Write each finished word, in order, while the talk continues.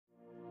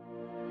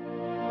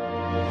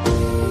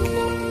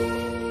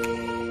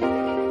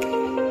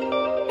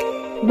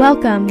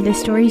Welcome to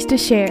Stories to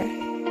Share.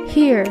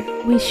 Here,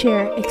 we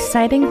share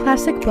exciting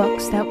classic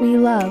books that we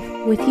love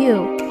with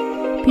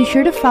you. Be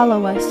sure to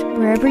follow us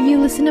wherever you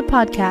listen to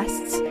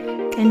podcasts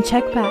and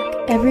check back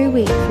every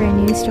week for a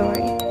new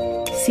story.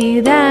 See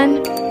you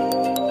then!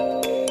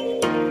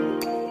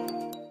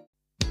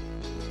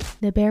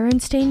 The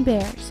Berenstain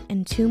Bears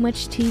and Too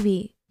Much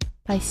TV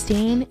by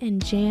Stan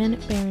and Jan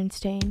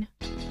Berenstain.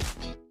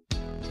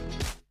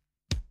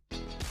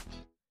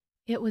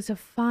 It was a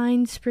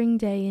fine spring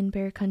day in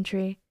Bear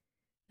Country.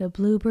 The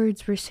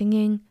bluebirds were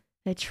singing,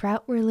 the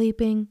trout were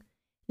leaping,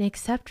 and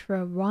except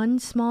for one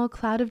small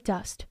cloud of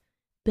dust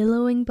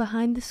billowing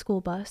behind the school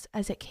bus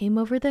as it came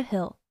over the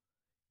hill,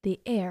 the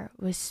air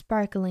was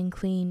sparkling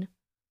clean.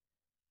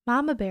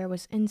 Mama Bear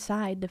was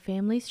inside the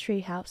family's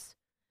treehouse,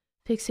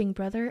 fixing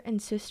brother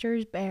and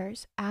sister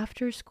Bear's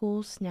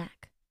after-school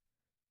snack.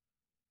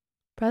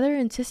 Brother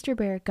and sister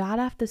Bear got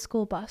off the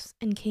school bus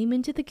and came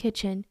into the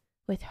kitchen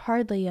with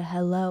hardly a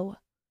hello.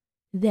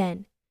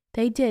 Then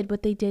they did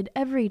what they did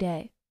every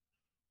day.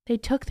 They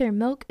took their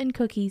milk and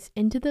cookies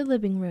into the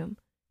living room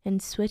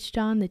and switched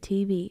on the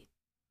TV.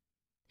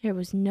 There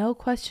was no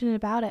question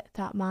about it,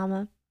 thought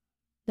Mama.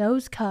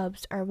 Those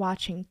cubs are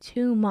watching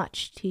too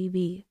much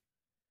TV.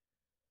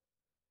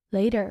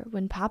 Later,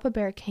 when Papa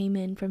Bear came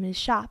in from his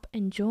shop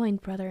and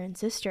joined brother and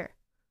sister,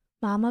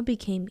 Mama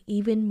became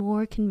even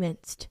more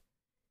convinced.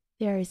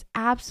 There is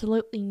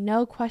absolutely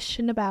no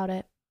question about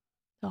it.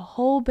 The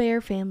whole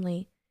Bear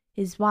family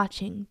is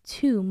watching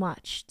too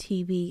much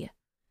TV.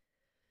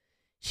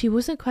 She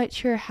wasn't quite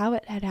sure how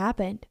it had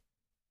happened.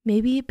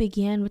 Maybe it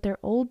began with their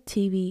old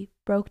TV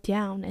broke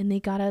down and they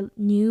got a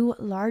new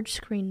large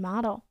screen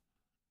model.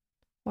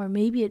 Or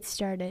maybe it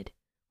started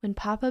when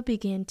Papa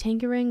began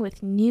tinkering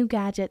with new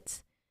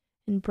gadgets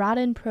and brought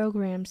in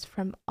programs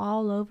from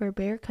all over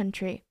Bear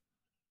Country.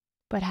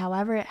 But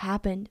however it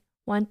happened,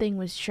 one thing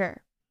was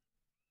sure.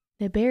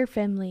 The Bear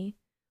family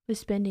was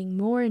spending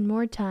more and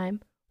more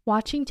time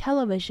watching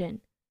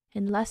television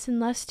and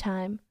less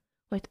time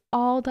with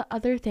all the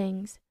other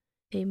things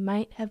they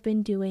might have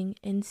been doing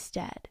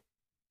instead.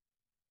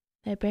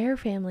 The Bear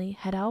family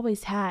had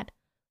always had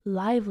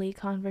lively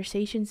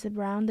conversations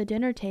around the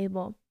dinner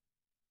table,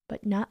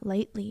 but not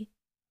lately.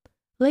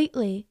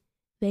 Lately,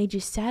 they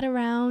just sat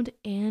around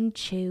and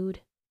chewed.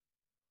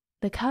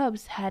 The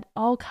cubs had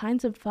all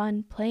kinds of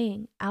fun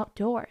playing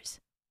outdoors,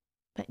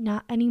 but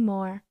not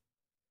anymore.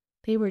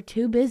 They were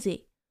too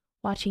busy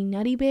watching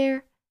Nutty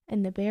Bear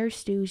and the Bear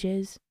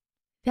Stooges.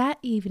 That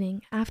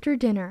evening, after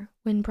dinner,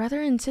 when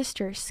brother and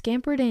sister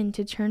scampered in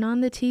to turn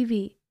on the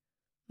TV,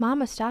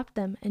 Mama stopped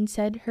them and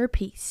said her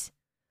piece.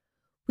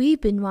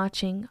 "We've been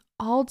watching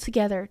all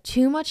together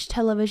too much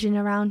television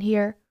around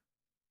here."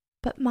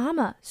 "But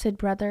Mama," said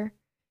brother,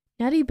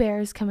 "Nutty Bear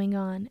is coming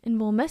on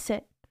and we'll miss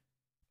it."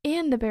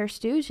 "And the Bear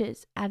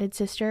Stooges," added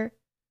sister.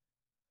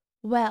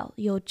 "Well,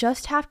 you'll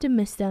just have to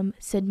miss them,"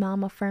 said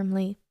Mama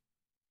firmly.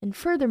 "And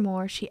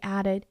furthermore," she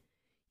added,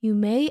 "you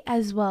may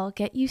as well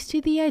get used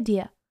to the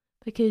idea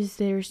because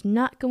there's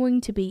not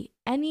going to be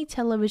any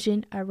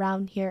television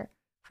around here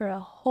for a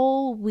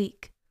whole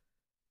week."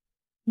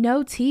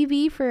 "No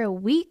TV for a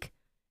week?"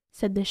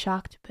 said the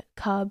shocked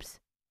cubs.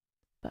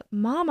 "But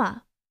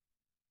Mama—"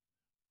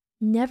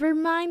 "Never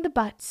mind the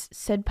buts,"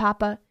 said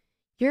Papa.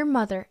 "Your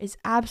mother is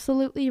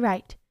absolutely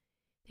right.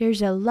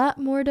 There's a lot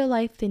more to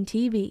life than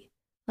TV,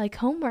 like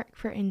homework,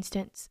 for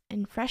instance,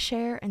 and fresh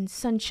air and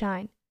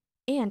sunshine,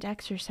 and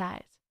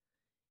exercise.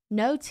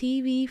 No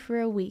TV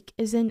for a week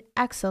is an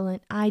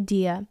excellent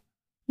idea.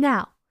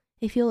 Now,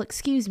 if you'll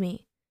excuse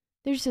me,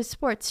 there's a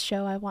sports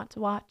show I want to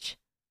watch."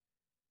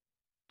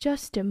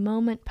 "Just a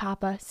moment,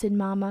 Papa," said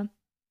Mama.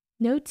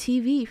 "No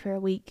TV for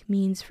a week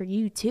means for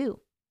you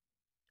too."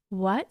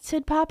 "What?"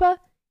 said Papa.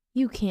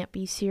 "You can't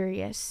be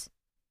serious."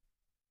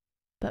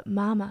 But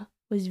Mama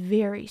was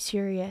very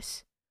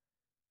serious.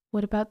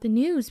 "What about the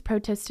news?"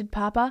 protested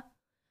Papa.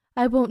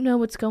 "I won't know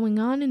what's going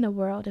on in the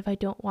world if I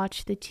don't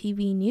watch the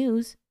TV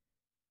news."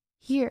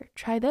 "Here,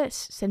 try this,"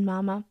 said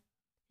Mama.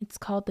 "It's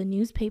called the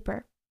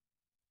newspaper."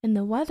 "And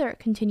the weather,"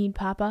 continued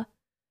Papa.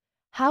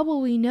 "How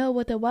will we know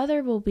what the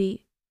weather will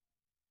be?"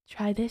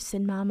 "Try this,"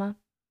 said Mama.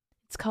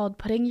 "It's called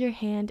putting your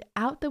hand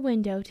out the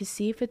window to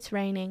see if it's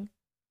raining."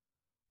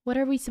 "What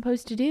are we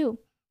supposed to do?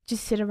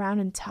 Just sit around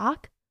and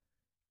talk?"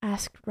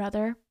 asked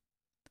brother.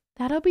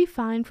 "That'll be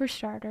fine for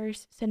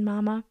starters," said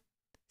Mama,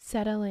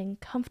 settling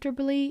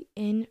comfortably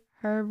in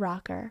her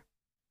rocker.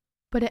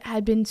 But it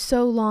had been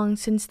so long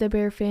since the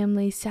Bear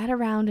family sat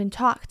around and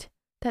talked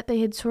that they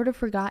had sort of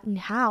forgotten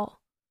how.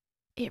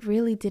 It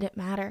really didn't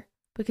matter,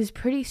 because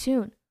pretty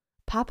soon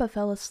Papa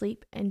fell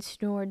asleep and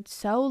snored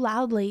so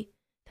loudly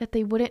that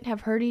they wouldn't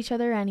have heard each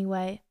other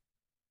anyway.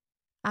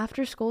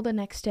 After school the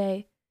next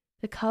day,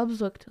 the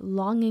cubs looked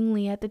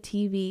longingly at the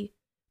TV,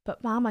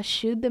 but Mama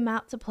shooed them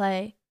out to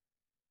play.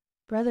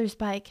 Brother's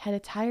bike had a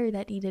tire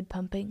that needed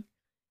pumping,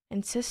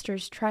 and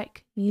sister's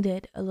trike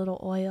needed a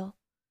little oil.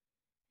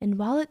 And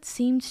while it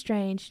seemed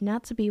strange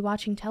not to be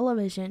watching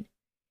television,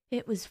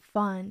 it was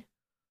fun,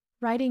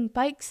 riding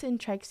bikes and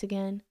trikes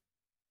again.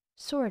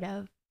 Sort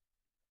of.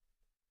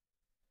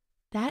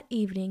 That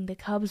evening, the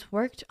cubs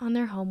worked on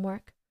their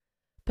homework,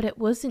 but it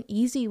wasn't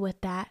easy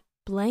with that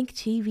blank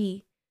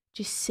TV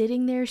just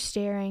sitting there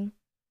staring.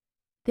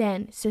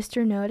 Then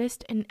Sister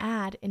noticed an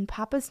ad in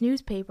Papa's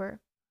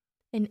newspaper,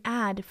 an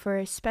ad for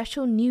a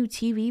special new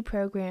TV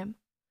program.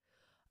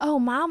 "Oh,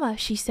 Mama,"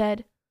 she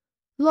said,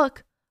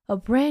 "look, a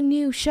brand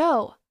new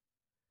show."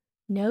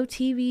 "No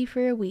TV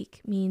for a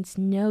week means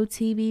no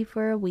TV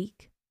for a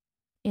week,"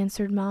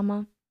 answered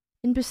Mama.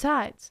 "And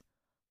besides,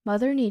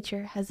 Mother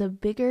Nature has a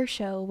bigger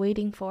show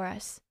waiting for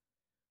us.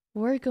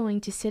 We're going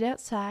to sit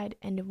outside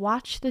and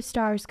watch the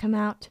stars come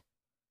out."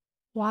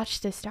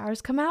 "Watch the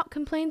stars come out?"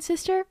 complained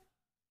Sister.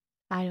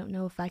 "I don't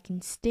know if I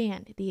can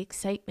stand the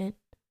excitement,"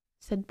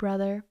 said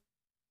Brother.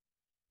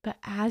 But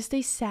as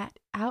they sat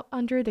out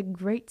under the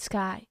great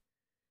sky,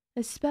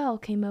 a spell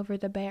came over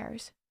the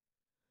bears.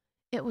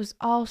 It was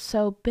all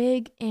so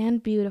big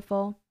and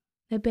beautiful.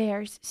 The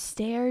bears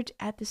stared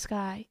at the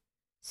sky.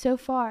 So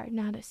far,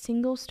 not a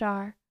single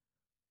star.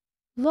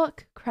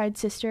 "Look," cried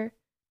Sister,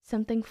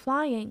 "something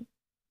flying."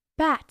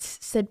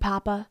 "Bats," said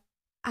Papa,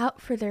 "out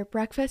for their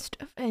breakfast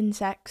of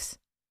insects."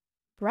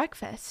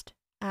 "Breakfast?"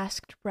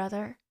 asked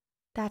Brother.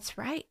 "That's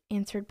right,"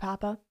 answered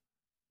Papa.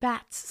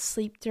 "Bats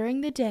sleep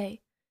during the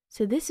day,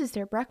 so this is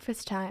their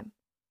breakfast time."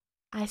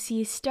 "I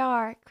see a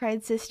star,"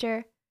 cried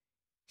Sister.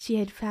 She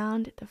had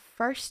found the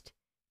first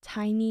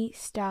tiny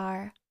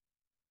star.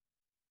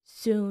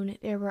 Soon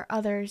there were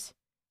others,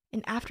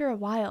 and after a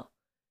while,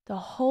 the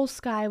whole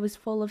sky was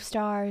full of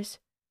stars,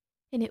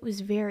 and it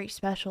was very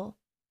special,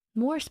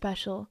 more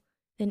special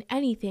than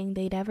anything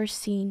they'd ever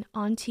seen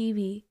on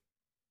TV.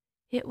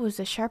 It was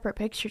a sharper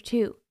picture,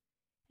 too,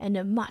 and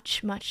a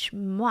much, much,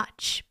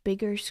 much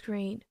bigger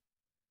screen.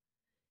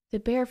 The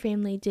bear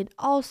family did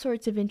all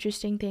sorts of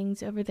interesting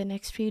things over the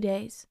next few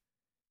days.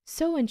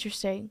 So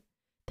interesting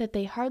that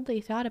they hardly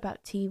thought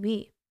about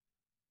TV.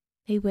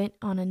 They went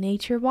on a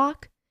nature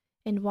walk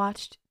and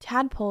watched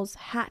tadpoles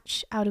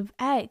hatch out of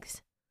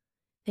eggs.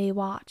 They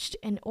watched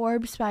an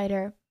orb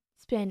spider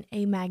spin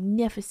a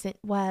magnificent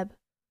web.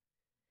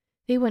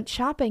 They went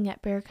shopping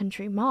at Bear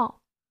Country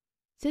Mall.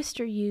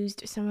 Sister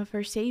used some of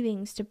her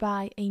savings to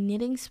buy a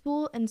knitting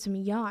spool and some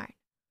yarn.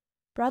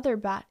 Brother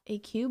bought a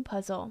cube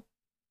puzzle.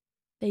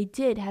 They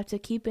did have to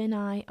keep an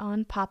eye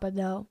on Papa,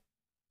 though.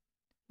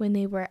 When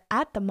they were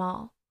at the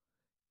mall,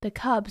 the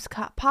cubs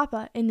caught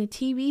Papa in the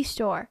TV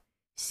store,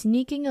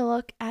 sneaking a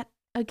look at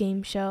a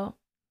game show.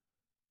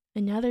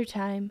 Another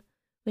time,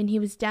 when he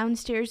was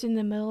downstairs in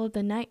the middle of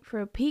the night for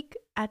a peek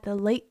at the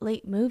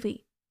late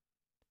movie.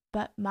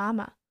 But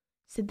Mama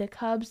said the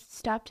cubs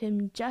stopped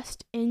him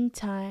just in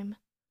time.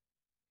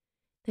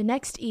 The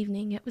next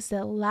evening, it was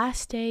the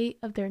last day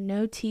of their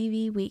no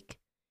TV week,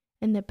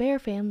 and the bear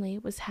family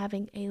was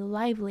having a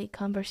lively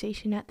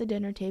conversation at the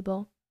dinner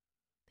table.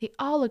 They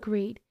all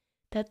agreed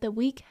that the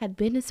week had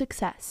been a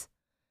success,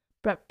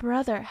 but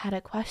Brother had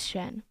a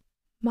question.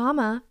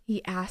 "Mama,"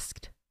 he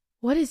asked,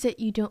 "what is it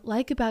you don't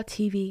like about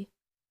TV?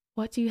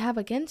 What do you have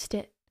against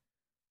it?"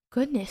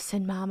 "Goodness,"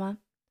 said Mama,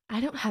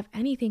 "I don't have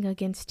anything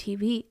against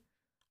TV.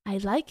 I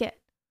like it.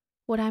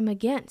 What I'm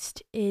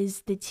against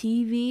is the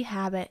TV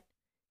habit,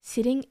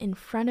 sitting in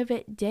front of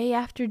it day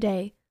after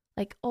day,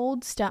 like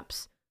old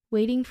stumps,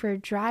 waiting for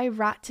dry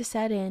rot to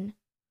set in."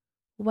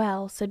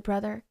 "Well," said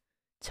Brother,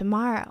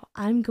 "tomorrow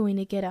I'm going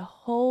to get a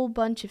whole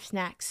bunch of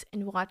snacks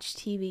and watch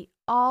TV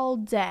all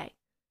day."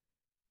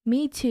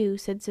 "Me too,"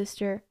 said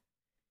Sister.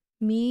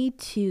 "Me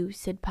too,"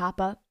 said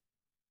Papa.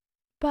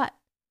 But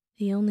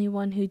the only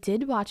one who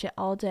did watch it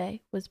all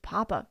day was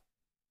Papa.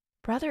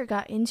 Brother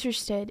got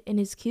interested in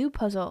his cube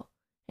puzzle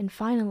and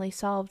finally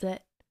solved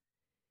it.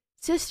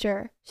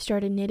 Sister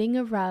started knitting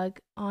a rug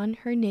on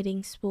her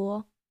knitting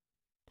spool.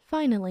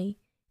 Finally,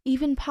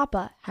 even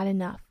Papa had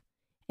enough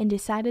and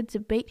decided to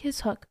bait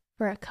his hook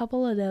for a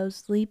couple of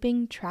those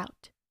leaping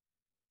trout.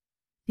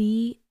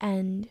 The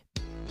end.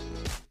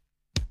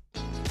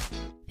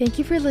 Thank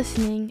you for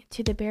listening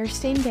to the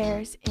Berenstain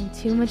Bears and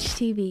Too Much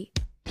TV.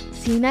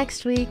 See you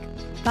next week.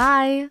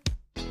 Bye!